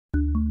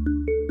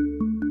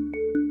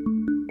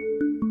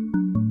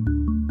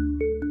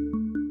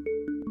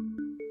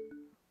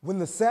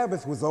the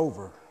Sabbath was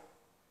over,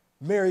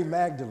 Mary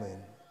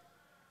Magdalene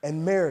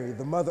and Mary,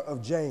 the mother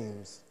of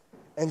James,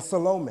 and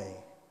Salome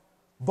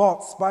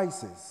bought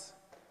spices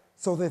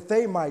so that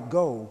they might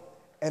go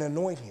and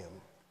anoint him.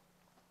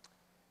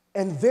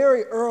 And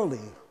very early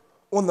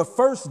on the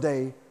first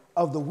day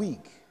of the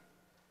week,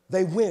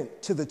 they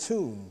went to the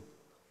tomb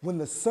when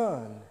the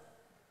sun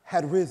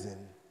had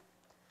risen.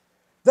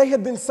 They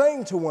had been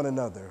saying to one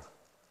another,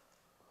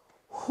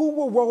 "Who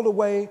will roll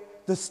away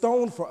the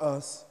stone for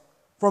us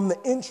from the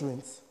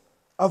entrance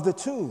of the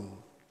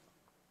tomb?"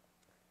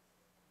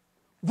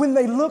 When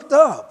they looked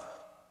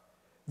up,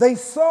 they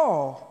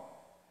saw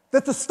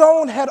that the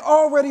stone had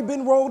already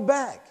been rolled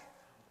back.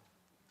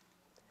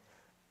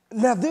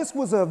 Now, this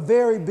was a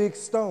very big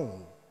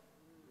stone.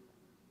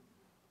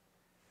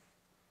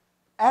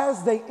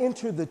 As they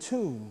entered the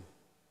tomb,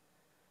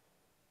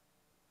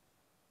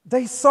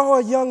 they saw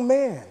a young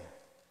man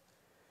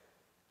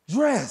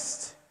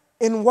dressed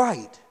in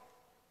white,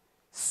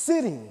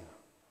 sitting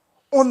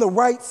on the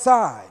right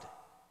side,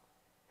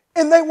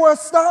 and they were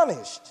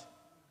astonished.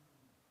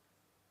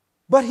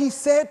 But he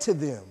said to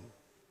them,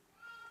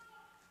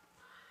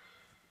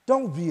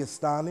 "Don't be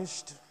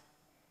astonished.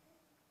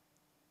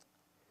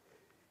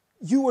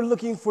 You are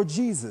looking for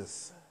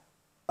Jesus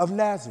of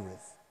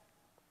Nazareth,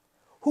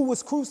 who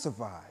was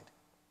crucified.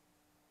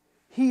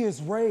 He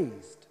is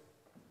raised.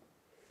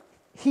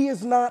 He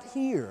is not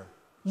here.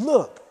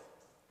 Look,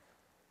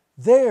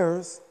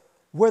 there's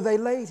where they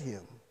laid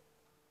him.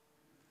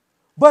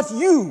 But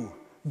you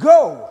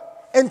go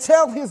and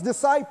tell his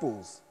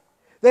disciples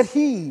that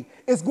he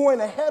is going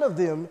ahead of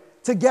them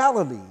to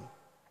Galilee,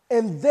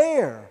 and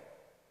there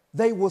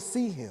they will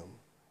see him,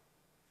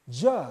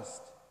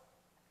 just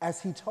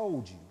as he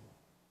told you."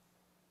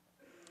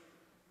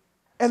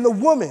 And the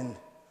woman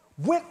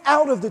went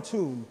out of the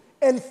tomb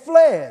and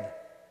fled,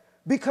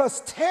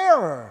 because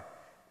terror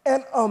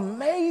and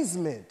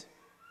amazement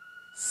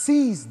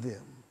seized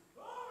them.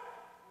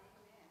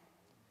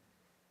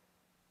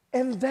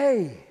 And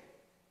they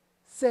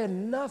said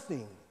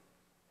nothing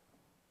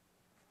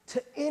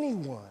to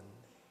anyone,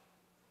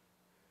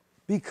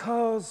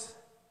 because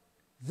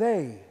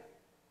they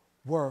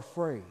were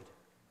afraid.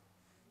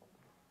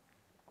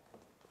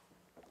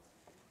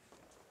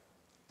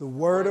 The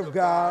word of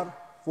God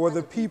for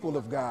the people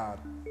of God.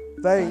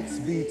 Thanks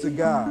be to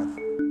God.